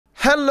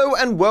Hello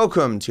and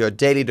welcome to your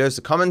daily dose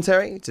of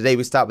commentary. Today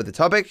we start with the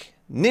topic,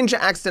 Ninja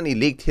accidentally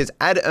leaked his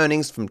ad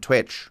earnings from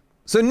Twitch.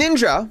 So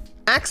Ninja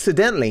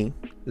accidentally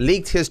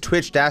leaked his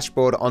Twitch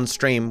dashboard on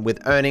stream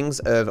with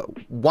earnings of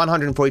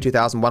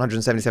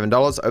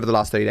 $142,177 over the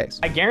last 30 days.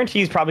 I guarantee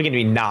he's probably going to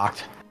be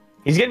knocked.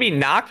 He's going to be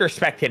knocked or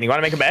spectating. You want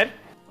to make a bet?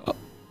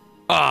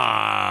 You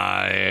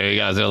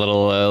guys are a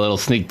little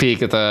sneak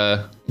peek at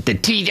the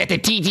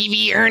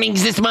TTV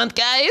earnings this month,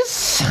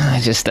 guys. I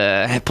just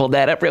pulled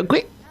that up real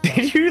quick.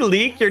 Did you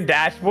leak your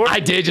dashboard? I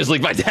did just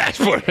leak my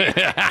dashboard.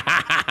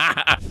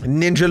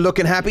 Ninja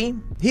looking happy?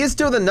 He is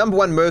still the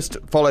 #1 most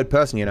followed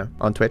person,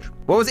 on Twitch.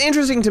 What was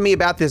interesting to me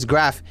about this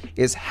graph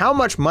is how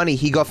much money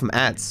he got from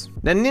ads.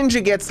 Now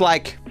Ninja gets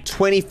like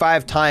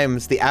 25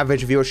 times the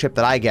average viewership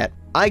that I get.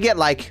 I get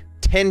like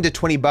 10 to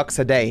 20 bucks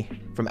a day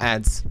from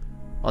ads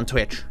on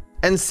Twitch.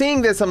 And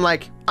seeing this, I'm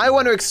like, I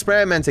want to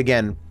experiment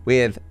again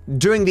with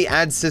doing the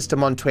ad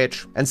system on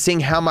Twitch and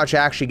seeing how much I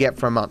actually get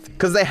for a month.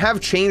 Because they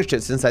have changed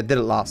it since I did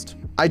it last.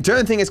 I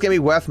don't think it's going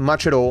to be worth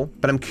much at all,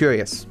 but I'm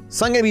curious.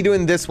 So I'm going to be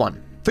doing this one.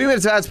 3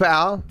 minutes of ads per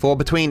hour for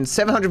between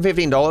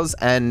 $715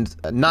 and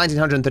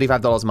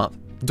 $1,935 a month.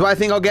 Do I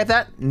think I'll get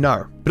that?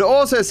 No. But it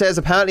also says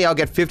apparently I'll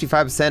get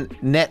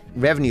 55% net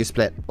revenue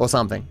split or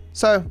something.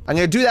 So I'm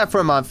going to do that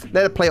for a month,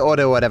 let it play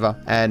auto or whatever,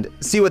 and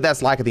see what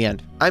that's like at the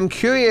end. I'm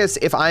curious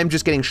if I'm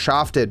just getting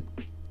shafted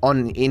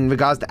in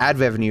regards to ad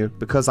revenue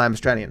because I'm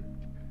Australian.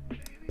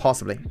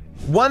 Possibly.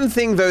 One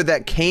thing though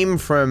that came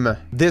from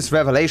this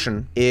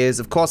revelation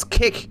is, of course,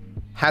 Kick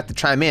had to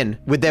chime in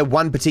with their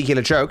one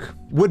particular joke.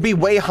 Would be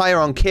way higher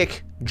on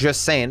Kick,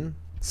 just saying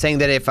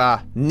that if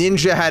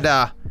Ninja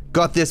had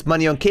got this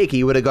money on Kick,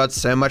 he would have got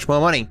so much more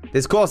money.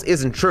 This of course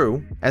isn't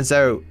true, and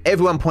so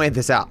everyone pointed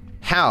this out.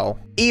 How?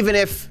 Even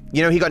if,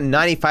 he got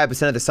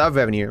 95% of the sub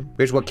revenue,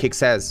 which is what Kick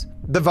says,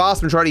 the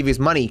vast majority of his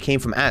money came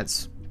from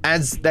ads.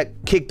 Ads that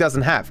Kick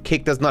doesn't have.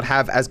 Kick does not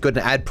have as good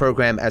an ad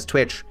program as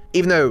Twitch,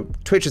 even though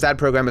Twitch's ad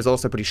program is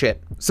also pretty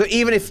shit. So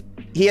even if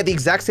he had the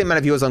exact same amount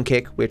of viewers on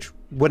Kick, which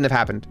wouldn't have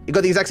happened, he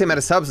got the exact same amount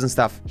of subs and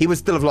stuff, he would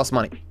still have lost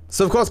money.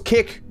 So of course,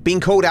 Kick, being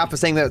called out for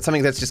saying that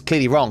something that's just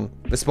clearly wrong,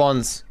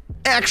 responds,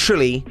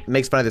 actually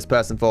makes fun of this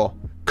person for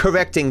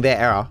correcting their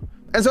error.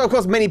 And so of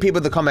course, many people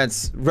in the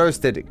comments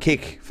roasted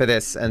Kick for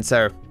this, and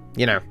so,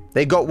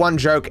 they got one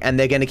joke and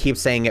they're gonna keep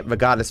saying it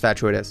regardless of how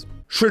true it is.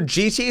 Should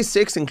GTA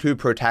 6 include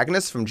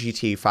protagonists from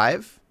GTA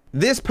 5?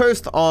 This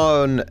post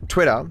on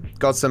Twitter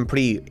got some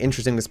pretty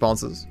interesting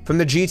responses. From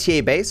the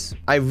GTA base,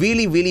 I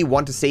really, really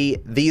want to see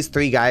these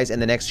 3 guys in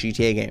the next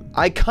GTA game.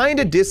 I kind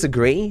of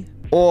disagree,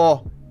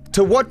 or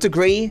to what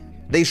degree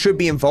they should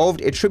be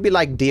involved. It should be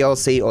like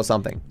DLC or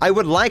something. I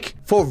would like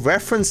for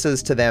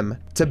references to them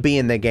to be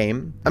in the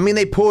game. I mean,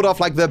 they pulled off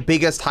like the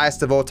biggest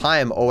heist of all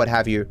time or what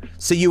have you.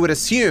 So you would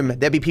assume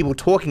there'd be people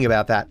talking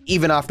about that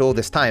even after all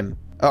this time,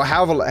 or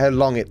however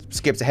long it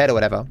skips ahead or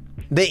whatever.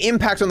 Their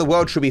impact on the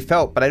world should be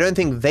felt, but I don't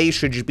think they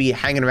should just be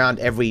hanging around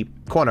every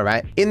corner,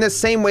 right? In the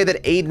same way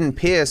that Aiden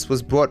Pierce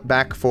was brought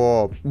back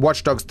for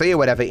Watch Dogs 3 or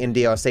whatever in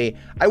DLC,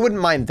 I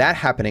wouldn't mind that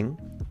happening,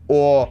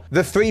 or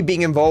the 3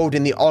 being involved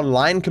in the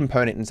online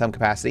component in some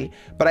capacity.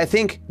 But I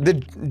think the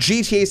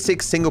GTA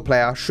 6 single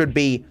player should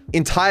be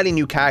entirely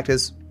new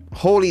characters,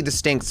 wholly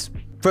distinct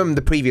from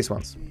the previous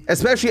ones.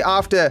 Especially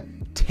after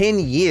 10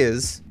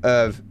 years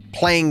of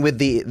playing with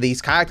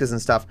these characters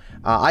and stuff,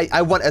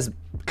 I want as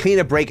clean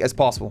a break as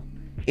possible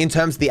in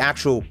terms of the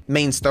actual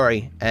main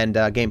story and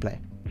gameplay.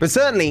 But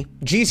certainly,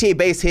 GTA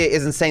Base here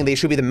isn't saying they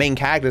should be the main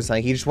characters,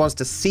 like he just wants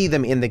to see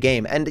them in the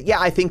game. And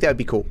yeah, I think that would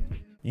be cool.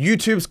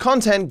 YouTube's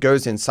content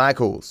goes in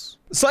cycles.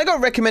 So I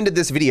got recommended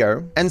this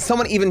video, and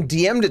someone even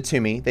DM'd it to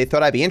me. They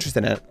thought I'd be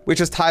interested in it,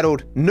 which is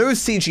titled, "No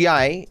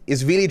CGI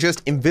is really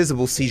just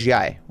invisible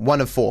CGI,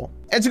 1 of 4.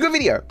 It's a good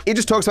video. It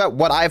just talks about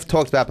what I've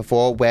talked about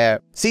before,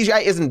 where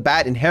CGI isn't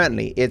bad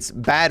inherently. It's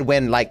bad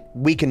when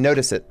we can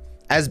notice it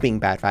as being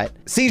bad, right?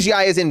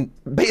 CGI is in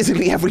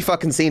basically every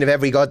fucking scene of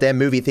every goddamn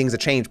movie. Things are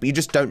changed, but you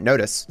just don't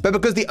notice. But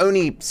because the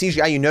only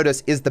CGI you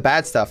notice is the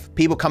bad stuff,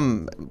 people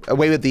come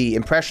away with the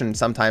impression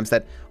sometimes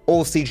that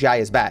all CGI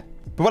is bad.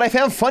 But what I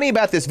found funny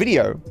about this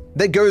video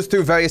that goes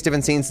through various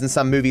different scenes in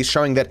some movies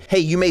showing that, hey,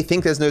 you may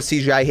think there's no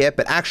CGI here,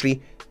 but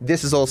actually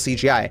this is all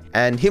CGI.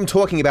 And him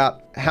talking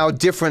about how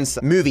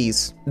different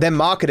movies, they're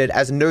marketed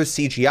as no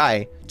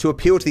CGI to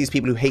appeal to these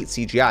people who hate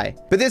CGI.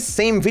 But this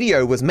same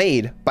video was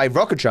made by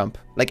Rocket Jump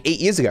like 8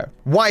 years ago.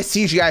 Why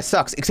CGI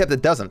sucks, except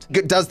it doesn't.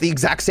 It does the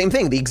exact same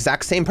thing, the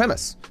exact same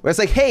premise. Where it's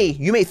like, hey,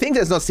 you may think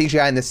there's no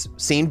CGI in this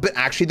scene, but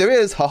actually there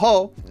is,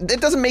 haha. It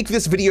doesn't make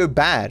this video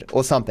bad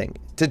or something.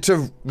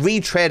 To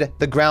retread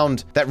the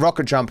ground that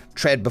Rocket Jump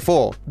tread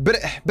before. But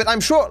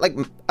I'm sure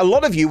a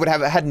lot of you would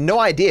have had no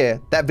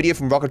idea that video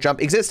from Rocket Jump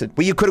existed,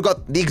 where you could have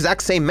got the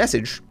exact same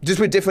message,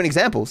 just with different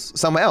examples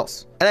somewhere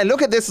else. And I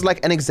look at this as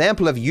like an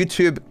example of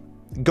YouTube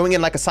going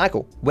in like a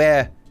cycle,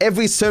 where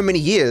every so many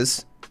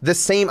years, the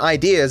same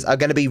ideas are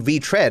gonna be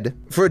retread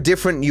for a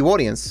different new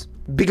audience.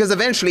 Because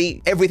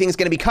eventually everything's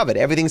going to be covered,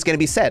 everything's going to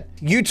be said.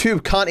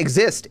 YouTube can't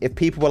exist if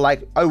people were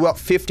like, oh, well,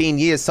 15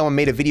 years someone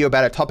made a video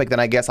about a topic, then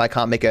I guess I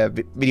can't make a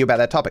video about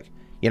that topic.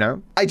 you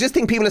know? I just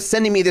think people are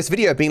sending me this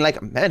video being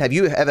like, man, have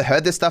you ever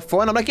heard this stuff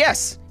before? And I'm like,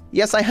 yes,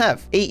 I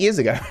have. 8 years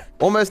ago,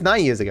 almost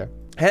 9 years ago.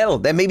 Hell,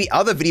 there may be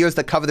other videos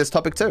that cover this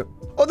topic too.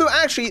 Although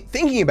actually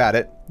thinking about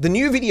it, the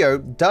new video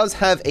does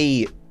have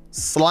a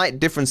slight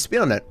different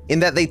spin on it in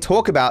that they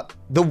talk about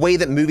the way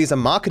that movies are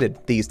marketed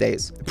these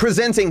days,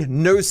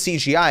 presenting no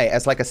CGI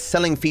as like a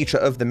selling feature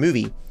of the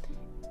movie,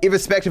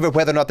 irrespective of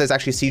whether or not there's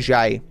actually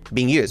CGI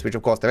being used, which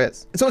of course there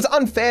is. So it's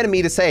unfair to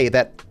me to say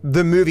that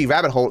the movie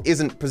Rabbit Hole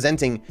isn't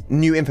presenting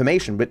new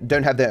information, but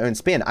don't have their own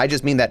spin. I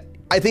just mean that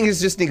I think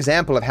it's just an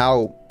example of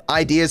how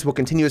ideas will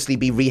continuously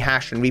be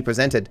rehashed and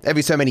represented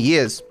every so many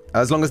years,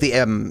 as long as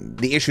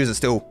the issues are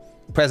still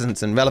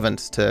present and relevant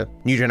to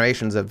new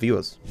generations of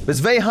viewers. But it's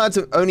very hard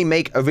to only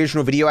make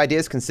original video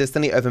ideas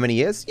consistently over many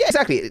years. Yeah,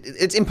 exactly.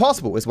 It's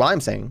impossible is what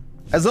I'm saying.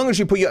 As long as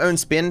you put your own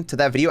spin to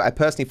that video, I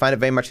personally find it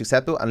very much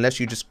acceptable unless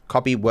you just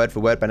copy word for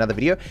word by another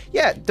video.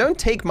 Yeah, don't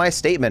take my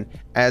statement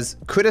as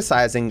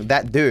criticizing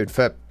that dude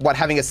for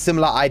having a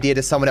similar idea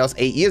to someone else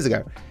 8 years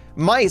ago.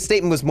 My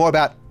statement was more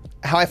about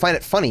how I find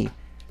it funny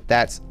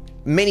that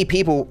many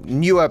people,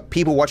 newer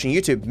people watching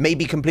YouTube, may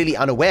be completely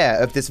unaware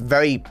of this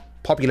very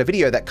popular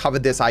video that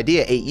covered this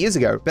idea 8 years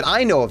ago, but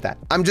I know of that.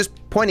 I'm just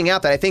pointing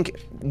out that I think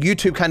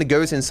YouTube kind of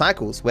goes in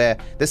cycles where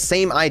the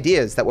same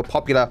ideas that were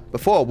popular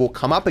before will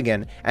come up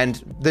again,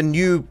 and the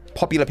new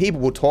popular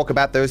people will talk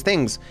about those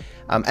things.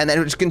 And then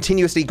it'll just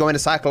continuously go in a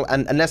cycle,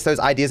 and unless those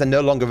ideas are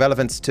no longer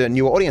relevant to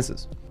newer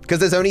audiences. Because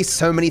there's only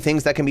so many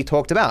things that can be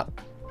talked about.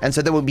 And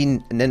so there will be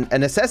a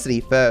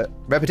necessity for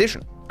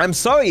repetition. I'm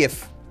sorry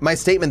if my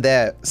statement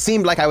there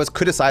seemed like I was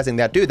criticizing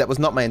that dude. That was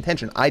not my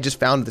intention. I just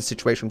found the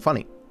situation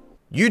funny.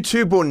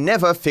 YouTube will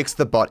never fix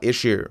the bot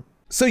issue.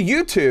 So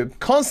YouTube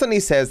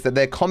constantly says that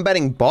they're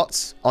combating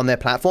bots on their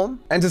platform,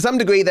 and to some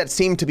degree that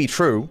seemed to be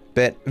true,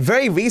 but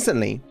very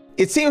recently,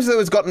 it seems as though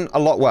it's gotten a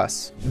lot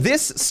worse.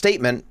 This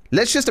statement,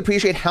 let's just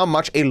appreciate how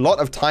much a lot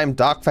of time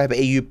Darkfiber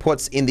AU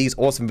puts in these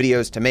awesome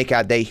videos to make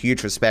our day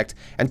huge respect,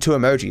 and 2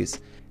 emojis.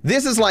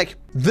 This is like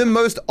the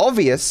most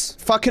obvious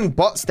fucking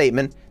bot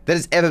statement that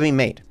has ever been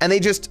made. And they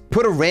just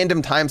put a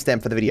random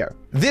timestamp for the video.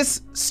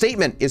 This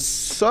statement is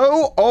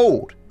so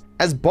old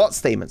as bot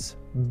statements,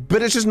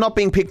 but it's just not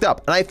being picked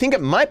up. And I think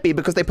it might be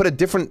because they put a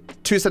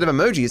different 2 set of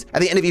emojis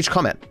at the end of each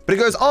comment. But it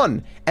goes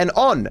on and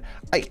on.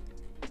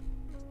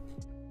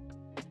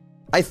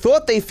 I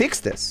thought they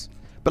fixed this,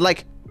 but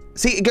like,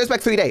 see, it goes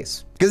back 3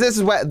 days. Because this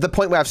is where the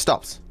point where I've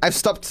stopped. I've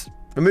stopped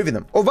removing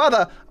them. Or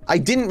rather, I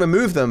didn't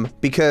remove them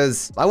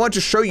because I want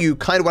to show you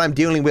kind of what I'm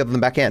dealing with on the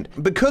back end.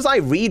 Because I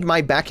read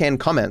my back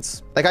end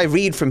comments, like I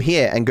read from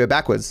here and go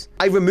backwards,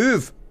 I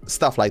remove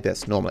stuff like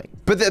this normally.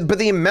 But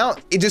the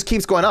amount, it just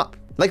keeps going up.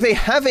 Like they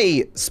have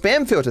a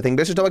spam filter thing,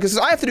 but it's just because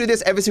I have to do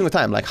this every single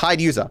time, like hide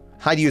user.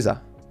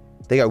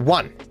 They go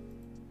 1,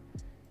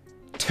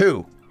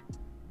 2.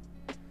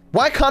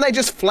 Why can't I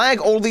just flag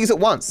all these at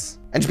once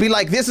and just be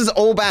like, this is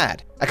all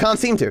bad? I can't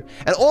seem to.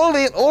 And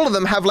all of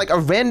them have like a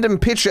random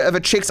picture of a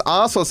chick's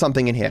ass or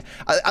something in here.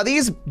 Are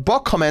these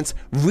bot comments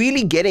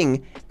really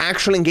getting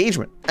actual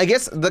engagement? I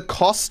guess the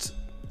cost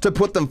to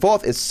put them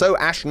forth is so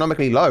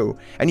astronomically low,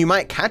 and you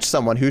might catch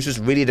someone who's just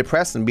really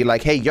depressed and be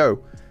like, hey,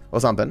 yo, or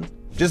something.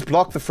 Just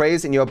block the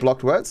phrase in your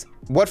blocked words.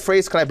 What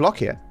phrase could I block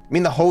here? I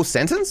mean, the whole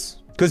sentence?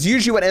 Because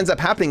usually what ends up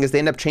happening is they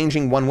end up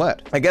changing one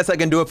word. I guess I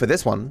can do it for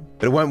this one,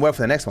 but it won't work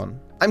for the next one.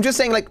 I'm just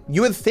saying, like,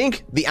 you would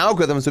think the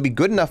algorithms would be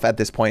good enough at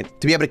this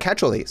point to be able to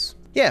catch all these.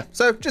 Yeah,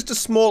 so just a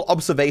small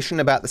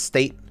observation about the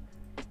state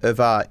of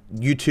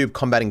YouTube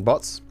combating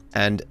bots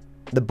and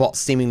the bots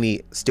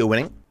seemingly still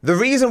winning. The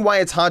reason why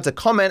it's hard to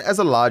comment as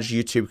a large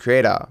YouTube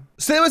creator.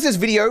 So there was this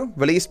video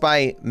released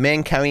by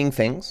Man Carrying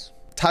Things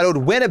titled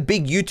When a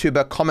Big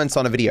YouTuber Comments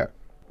on a Video.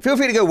 Feel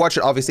free to go watch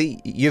it, obviously.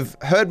 You've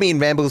heard me in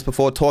Rambles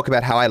before talk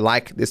about how I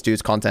like this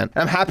dude's content.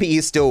 I'm happy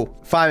he's still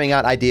firing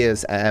out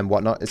ideas and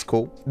whatnot. It's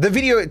cool. The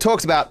video, it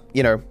talks about,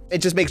 you know, it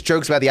just makes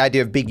jokes about the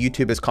idea of big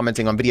YouTubers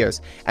commenting on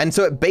videos. And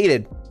so it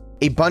baited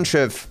a bunch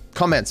of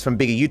comments from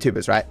bigger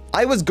YouTubers, right?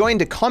 I was going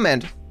to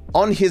comment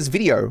on his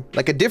video,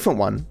 like a different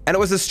one, and it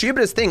was the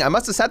stupidest thing. I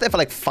must have sat there for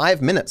like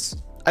 5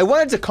 minutes. I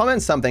wanted to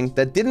comment something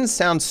that didn't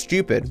sound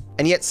stupid,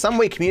 and yet some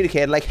way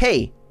communicated like,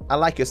 hey, I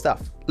like your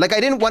stuff. Like I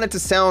didn't want it to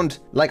sound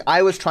like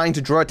I was trying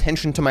to draw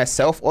attention to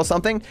myself or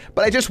something,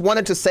 but I just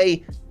wanted to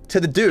say to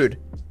the dude,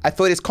 I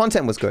thought his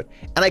content was good,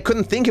 and I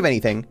couldn't think of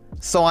anything,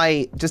 so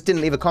I just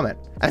didn't leave a comment.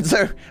 And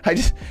so I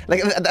just,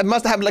 like, that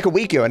must have happened like a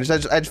week ago, and I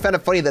just found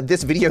it funny that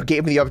this video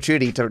gave me the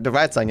opportunity to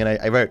write something, and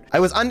I wrote,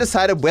 I was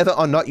undecided whether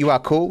or not you are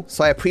cool,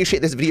 so I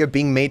appreciate this video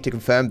being made to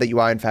confirm that you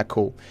are in fact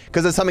cool.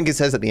 Because there's something it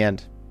says at the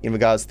end in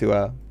regards to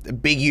a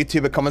big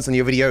YouTuber comments on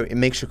your video, it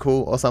makes you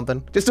cool or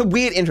something. Just a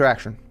weird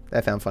interaction that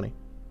I found funny.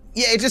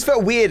 Yeah, it just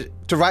felt weird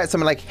to write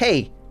something like,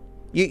 hey,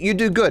 you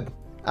do good.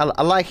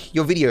 I like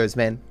your videos,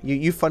 man.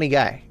 You funny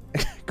guy.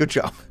 Good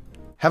job.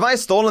 Have I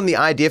stolen the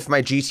idea for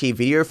my GTA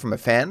video from a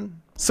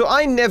fan? So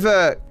I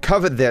never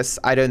covered this,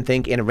 I don't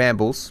think, in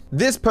Rambles.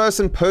 This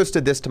person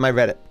posted this to my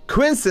Reddit.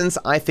 Coincidence?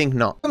 I think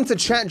not. Welcome to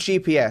Chat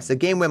GPS, a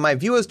game where my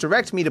viewers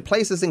direct me to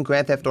places in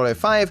Grand Theft Auto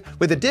 5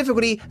 with a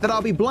difficulty that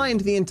I'll be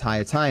blind the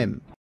entire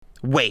time.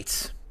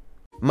 Wait.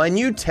 My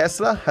new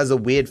Tesla has a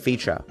weird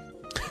feature.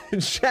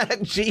 Chat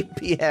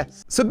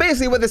GPS. So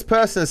basically what this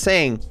person is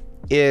saying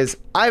is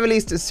I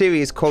released a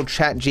series called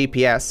Chat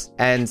GPS,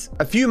 and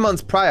a few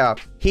months prior,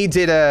 he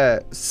did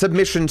a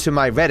submission to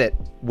my Reddit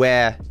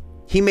where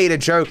he made a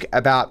joke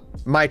about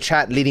my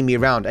chat leading me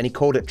around, and he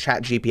called it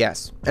Chat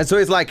GPS. And so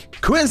he's like,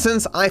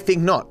 coincidence? I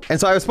think not. And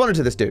so I responded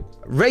to this dude.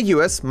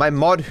 Regulus, my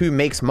mod who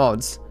makes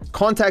mods,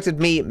 contacted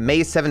me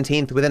May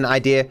 17th with an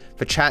idea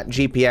for Chat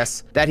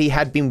GPS that he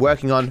had been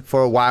working on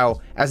for a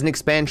while as an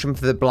expansion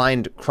for the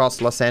blind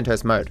cross Los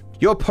Santos mode.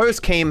 Your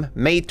post came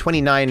May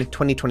 29,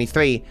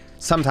 2023,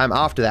 sometime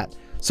after that.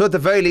 So at the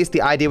very least,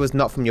 the idea was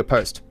not from your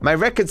post. My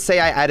records say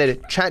I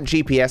added Chat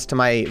GPS to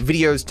my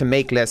videos to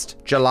make list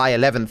July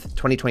 11th,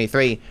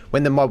 2023,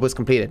 when the mod was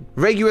completed.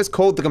 Regulus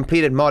called the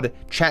completed mod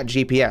Chat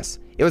GPS.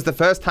 It was the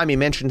first time he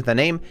mentioned the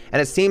name,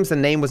 and it seems the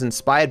name was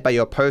inspired by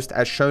your post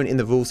as shown in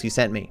the rules you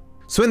sent me.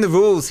 So in the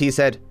rules, he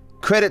said,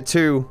 credit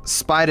to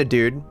Spider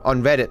Dude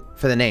on Reddit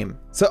for the name.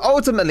 So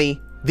ultimately,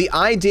 the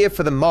idea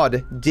for the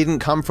mod didn't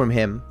come from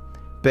him,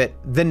 but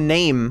the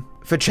name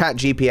for Chat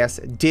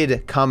GPS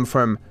did come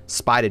from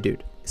Spider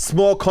Dude.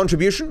 Small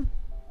contribution?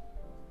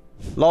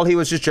 Lol, he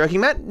was just joking,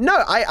 Matt?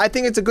 No, I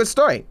think it's a good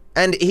story.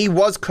 And he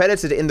was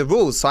credited in the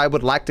rules, so I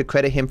would like to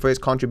credit him for his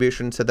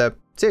contribution to the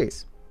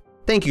series.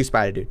 Thank you,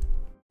 Spider Dude.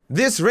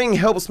 This ring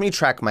helps me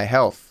track my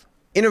health.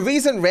 In a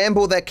recent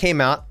ramble that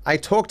came out, I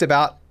talked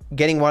about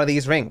getting one of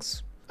these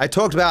rings. I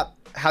talked about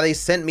how they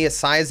sent me a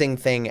sizing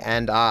thing,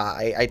 and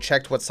I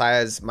checked what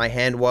size my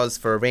hand was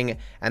for a ring,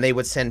 and they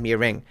would send me a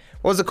ring.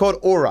 What was it called?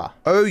 Aura.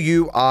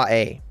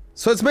 O-U-R-A.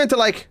 So it's meant to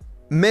like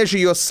measure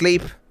your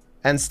sleep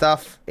and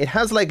stuff. It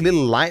has like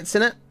little lights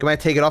in it. When I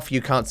take it off,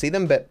 you can't see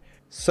them, but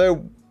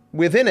so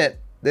within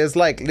it, there's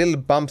like little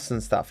bumps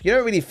and stuff. You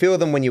don't really feel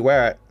them when you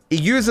wear it.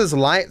 It uses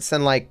lights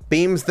and like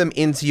beams them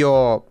into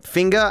your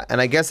finger,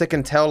 and I guess it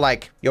can tell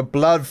like your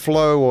blood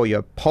flow or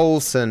your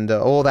pulse and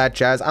all that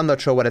jazz. I'm not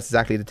sure what it's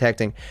exactly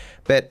detecting,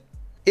 but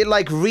it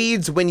like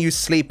reads when you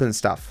sleep and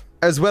stuff,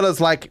 as well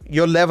as like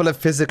your level of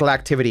physical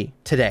activity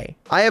today.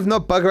 I have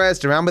not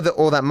buggerized around with it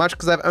all that much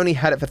because I've only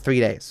had it for 3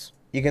 days.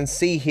 You can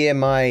see here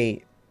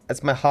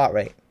that's my heart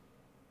rate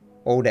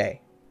all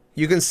day.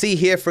 You can see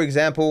here, for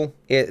example,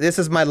 this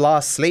is my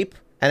last sleep,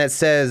 and it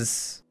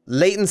says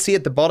latency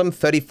at the bottom,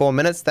 34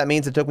 minutes. That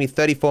means it took me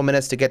 34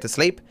 minutes to get to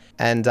sleep,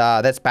 and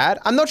that's bad.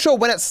 I'm not sure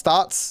when it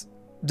starts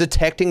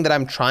detecting that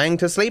I'm trying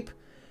to sleep,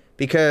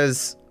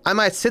 because I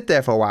might sit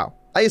there for a while.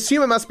 I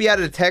assume it must be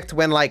able to detect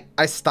when like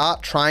I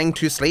start trying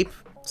to sleep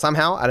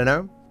somehow, I don't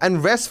know.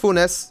 And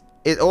restfulness,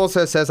 it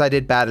also says I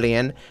did badly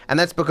in, and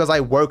that's because I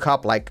woke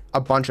up like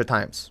a bunch of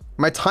times.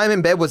 My time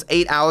in bed was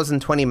 8 hours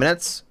and 20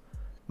 minutes.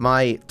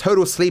 My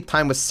total sleep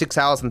time was 6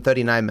 hours and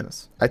 39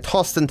 minutes. I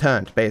tossed and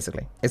turned,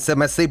 basically. It said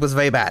my sleep was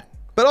very bad.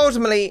 But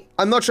ultimately,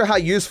 I'm not sure how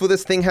useful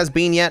this thing has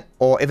been yet,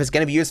 or if it's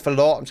going to be useful at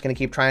all. I'm just going to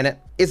keep trying it.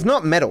 It's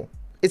not metal.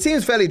 It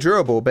seems fairly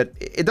durable, but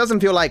it doesn't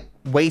feel like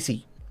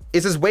weighty.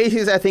 It's as weighty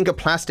as I think a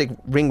plastic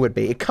ring would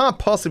be. It can't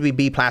possibly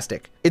be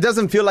plastic. It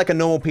doesn't feel like a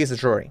normal piece of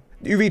jewelry.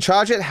 You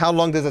recharge it, how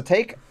long does it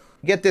take?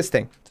 Get this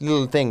thing. It's a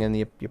little thing, and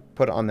you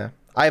put it on there.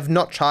 I have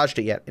not charged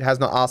it yet. It has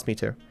not asked me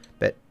to,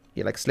 but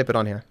you like slip it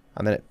on here,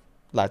 and then it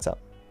lights up.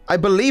 I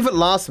believe it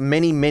lasts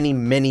many, many,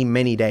 many,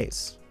 many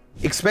days.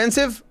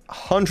 Expensive?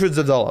 Hundreds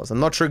of dollars. I'm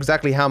not sure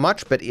exactly how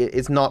much, but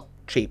it's not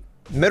cheap.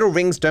 Metal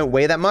rings don't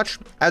weigh that much.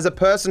 As a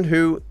person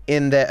who,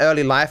 in their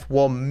early life,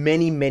 wore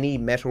many, many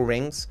metal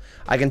rings,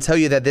 I can tell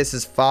you that this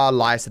is far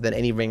lighter than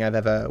any ring I've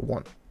ever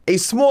worn. A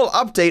small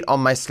update on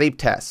my sleep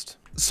test.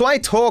 So I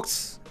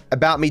talked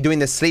about me doing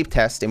this sleep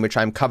test in which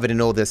I'm covered in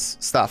all this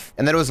stuff,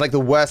 and that it was like the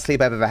worst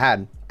sleep I've ever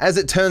had. As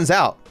it turns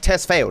out,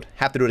 test failed.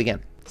 Have to do it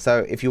again.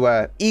 So if you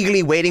were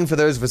eagerly waiting for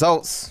those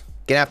results,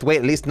 gonna have to wait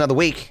at least another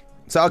week.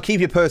 So I'll keep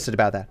you posted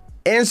about that.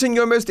 Answering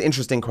your most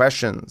interesting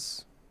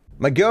questions.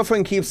 My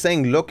girlfriend keeps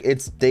saying, look,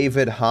 it's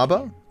David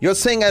Harbour. You're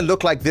saying I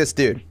look like this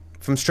dude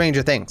from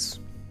Stranger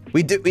Things.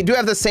 We do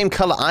have the same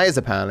color eyes,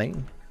 apparently.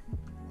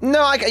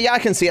 No, yeah, I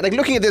can see it. Like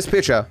looking at this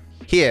picture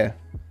here,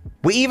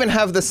 we even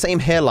have the same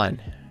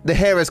hairline. The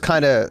hair is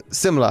kind of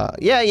similar.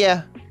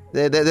 Yeah.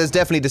 There's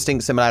definitely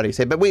distinct similarities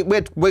here, but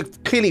we're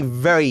clearly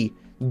very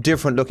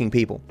different looking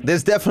people.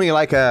 There's definitely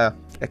like a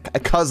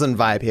cousin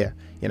vibe here,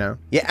 you know?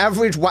 Your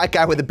average white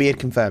guy with a beard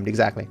confirmed,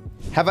 exactly.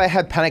 Have I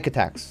had panic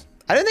attacks?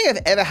 I don't think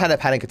I've ever had a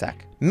panic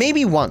attack.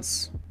 Maybe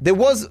once. There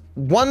was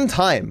one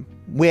time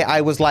where I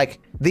was like,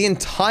 the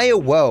entire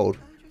world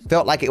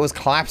felt like it was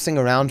collapsing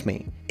around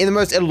me in the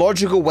most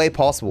illogical way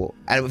possible.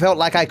 And it felt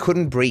like I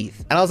couldn't breathe.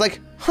 And I was like,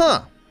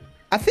 huh,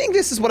 I think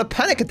this is what a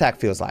panic attack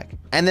feels like.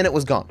 And then it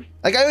was gone.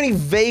 Like I only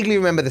vaguely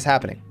remember this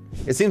happening.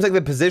 It seems like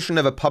the position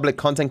of a public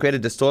content creator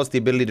distorts the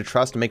ability to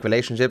trust and make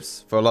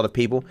relationships for a lot of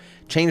people,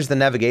 changes the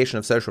navigation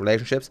of social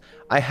relationships.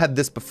 I had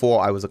this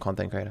before I was a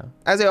content creator.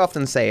 As I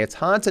often say, it's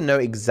hard to know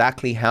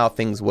exactly how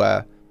things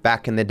were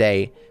back in the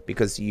day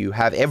because you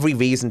have every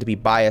reason to be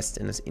biased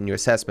in your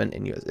assessment,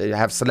 and you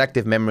have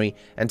selective memory,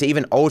 and to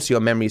even alter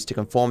your memories to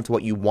conform to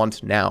what you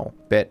want now.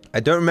 But I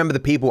don't remember the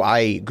people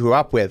I grew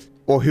up with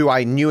or who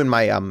I knew in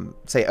my,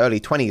 say, early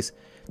 20s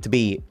to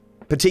be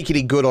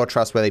particularly good or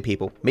trustworthy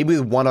people, maybe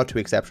with one or two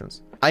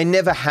exceptions. I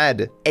never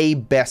had a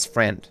best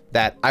friend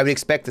that I would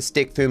expect to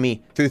stick through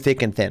me through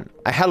thick and thin.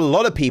 I had a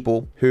lot of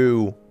people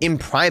who, in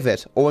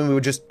private or when we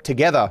were just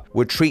together,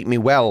 would treat me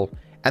well,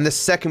 and the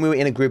second we were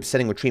in a group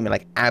setting would treat me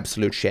like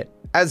absolute shit.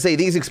 As I say,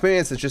 these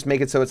experiences just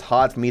make it so it's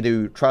hard for me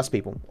to trust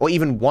people, or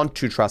even want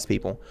to trust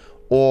people,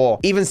 or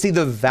even see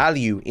the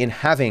value in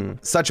having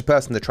such a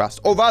person to trust.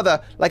 Or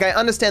rather, like, I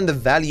understand the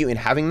value in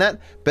having that,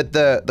 but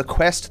the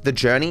quest, the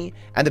journey,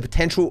 and the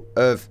potential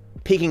of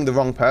picking the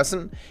wrong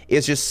person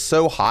is just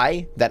so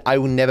high that I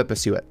will never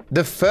pursue it.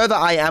 The further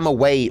I am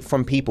away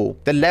from people,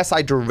 the less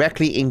I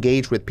directly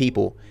engage with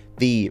people,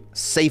 the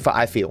safer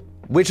I feel.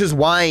 Which is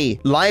why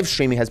live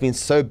streaming has been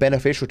so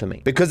beneficial to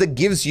me, because it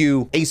gives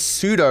you a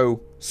pseudo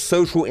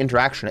social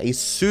interaction, a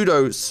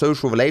pseudo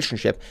social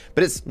relationship,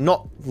 but it's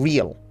not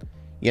real,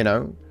 you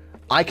know?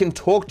 I can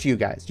talk to you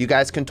guys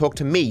can talk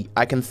to me,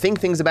 I can think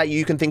things about you,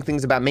 you can think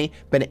things about me,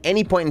 but at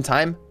any point in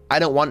time, I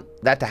don't want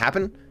that to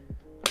happen.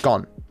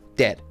 Gone,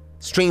 dead.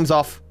 Streams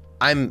off,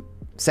 I'm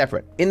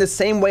separate. In the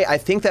same way, I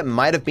think that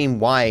might have been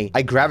why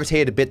I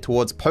gravitated a bit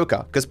towards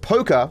poker, because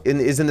poker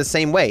is in the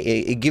same way.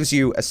 It gives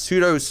you a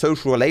pseudo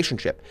social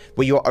relationship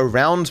where you're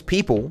around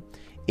people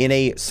in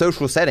a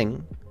social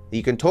setting that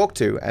you can talk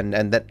to and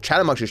that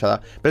chat amongst each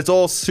other, but it's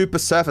all super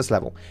surface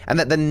level. And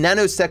that the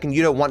nanosecond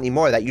you don't want any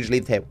more of that, you just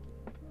leave the table.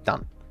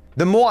 Done.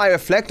 The more I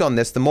reflect on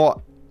this, the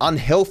more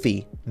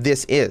unhealthy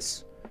this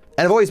is.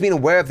 And I've always been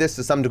aware of this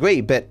to some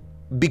degree, but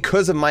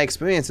because of my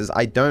experiences,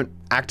 I don't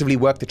actively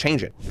work to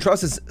change it.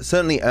 Trust is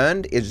certainly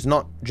earned. It's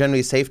not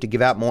generally safe to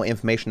give out more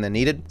information than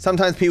needed.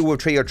 Sometimes people will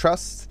betray your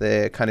trust.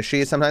 They're kind of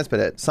shitty sometimes,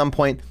 but at some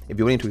point, if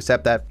you're willing to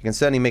accept that, you can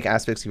certainly make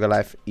aspects of your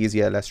life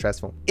easier, less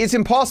stressful. It's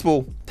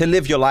impossible to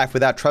live your life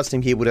without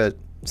trusting people to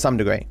some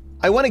degree.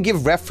 I want to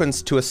give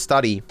reference to a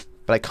study,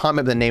 but I can't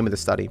remember the name of the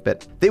study,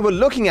 but they were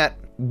looking at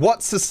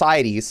what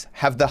societies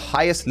have the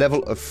highest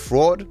level of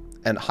fraud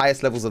and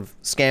highest levels of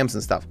scams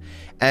and stuff.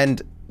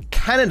 And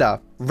Canada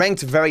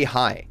ranked very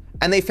high,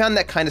 and they found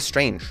that kind of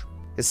strange.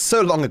 It's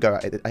so long ago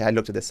I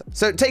looked at this.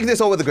 So take this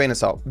all with a grain of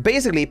salt.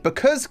 Basically,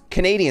 because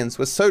Canadians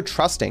were so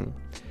trusting,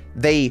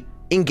 they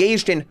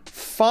engaged in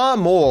far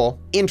more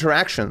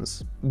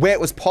interactions where it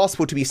was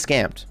possible to be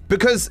scammed.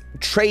 Because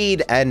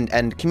trade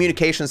and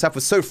communication stuff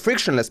was so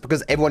frictionless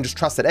because everyone just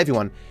trusted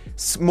everyone,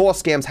 more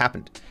scams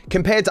happened.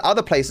 Compared to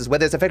other places where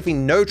there's effectively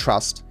no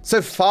trust,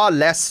 so far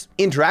less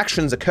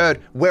interactions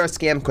occurred where a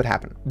scam could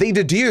happen. They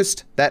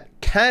deduced that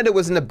Canada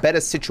was in a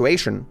better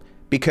situation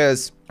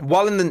because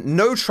while in the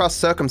no trust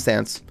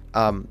circumstance,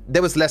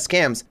 there was less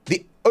scams,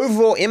 the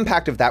overall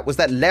impact of that was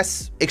that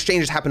less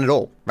exchanges happen at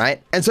all,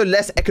 right? And so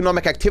less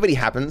economic activity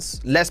happens,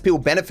 less people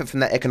benefit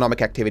from that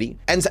economic activity,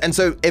 and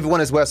so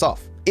everyone is worse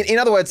off. In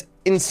other words,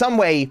 in some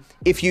way,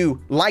 if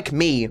you, like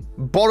me,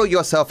 bottle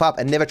yourself up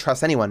and never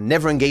trust anyone,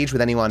 never engage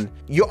with anyone,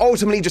 you're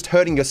ultimately just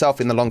hurting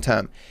yourself in the long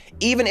term.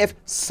 Even if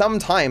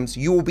sometimes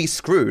you will be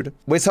screwed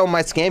where someone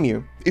might scam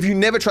you, if you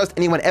never trust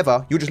anyone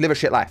ever, you'll just live a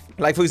shit life.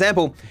 Like, for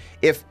example,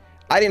 if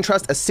I didn't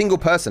trust a single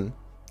person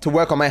to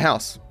work on my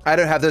house, I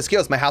don't have those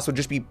skills, my house would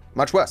just be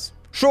much worse.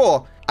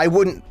 Sure, I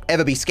wouldn't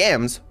ever be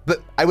scammed,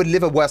 but I would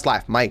live a worse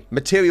life. My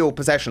material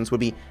possessions would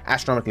be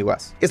astronomically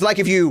worse. It's like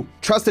if you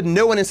trusted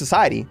no one in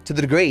society to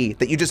the degree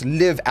that you just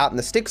live out in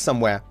the sticks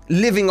somewhere,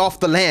 living off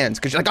the land,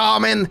 because you're like, oh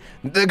man,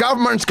 the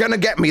government's gonna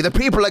get me, the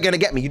people are gonna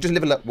get me. You just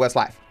live a worse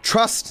life.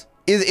 Trust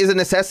is a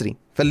necessity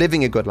for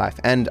living a good life.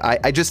 And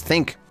I just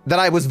think that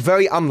I was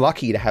very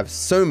unlucky to have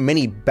so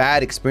many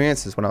bad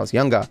experiences when I was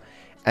younger,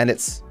 and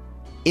it's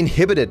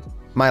inhibited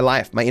my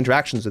life, my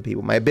interactions with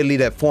people, my ability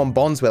to form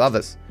bonds with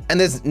others. And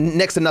there's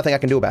next to nothing I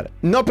can do about it.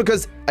 Not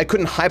because I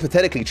couldn't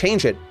hypothetically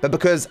change it, but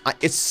because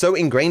it's so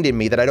ingrained in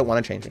me that I don't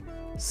want to change it.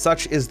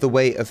 Such is the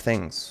way of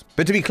things.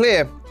 But to be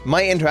clear,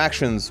 my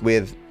interactions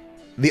with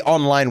the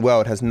online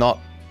world has not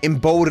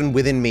emboldened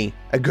within me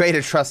a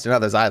greater trust in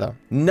others either.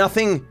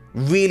 Nothing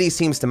really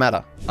seems to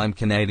matter. I'm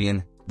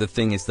Canadian. The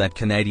thing is that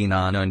Canadian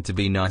are known to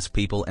be nice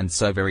people and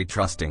so very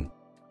trusting.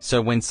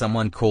 So when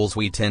someone calls,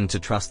 we tend to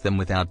trust them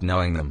without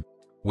knowing them,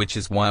 which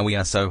is why we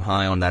are so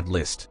high on that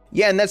list.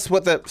 Yeah, and that's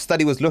what the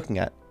study was looking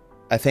at,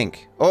 I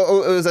think.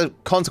 Or it was a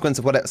consequence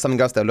of something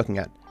else they were looking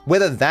at.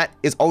 Whether that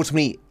is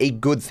ultimately a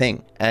good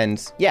thing.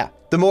 And yeah,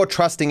 the more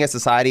trusting a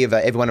society of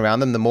everyone around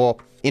them, the more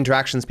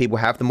interactions people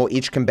have, the more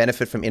each can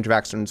benefit from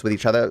interactions with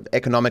each other,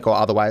 economic or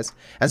otherwise.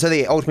 And so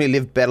they ultimately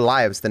live better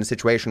lives than a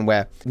situation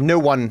where no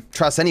one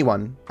trusts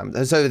anyone.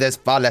 So there's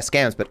far less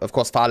scams, but of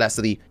course far less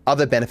of the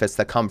other benefits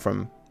that come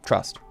from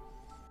trust.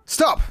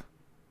 Stop!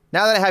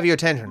 Now that I have your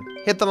attention,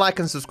 hit the like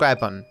and subscribe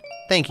button.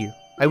 Thank you.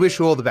 I wish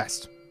you all the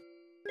best.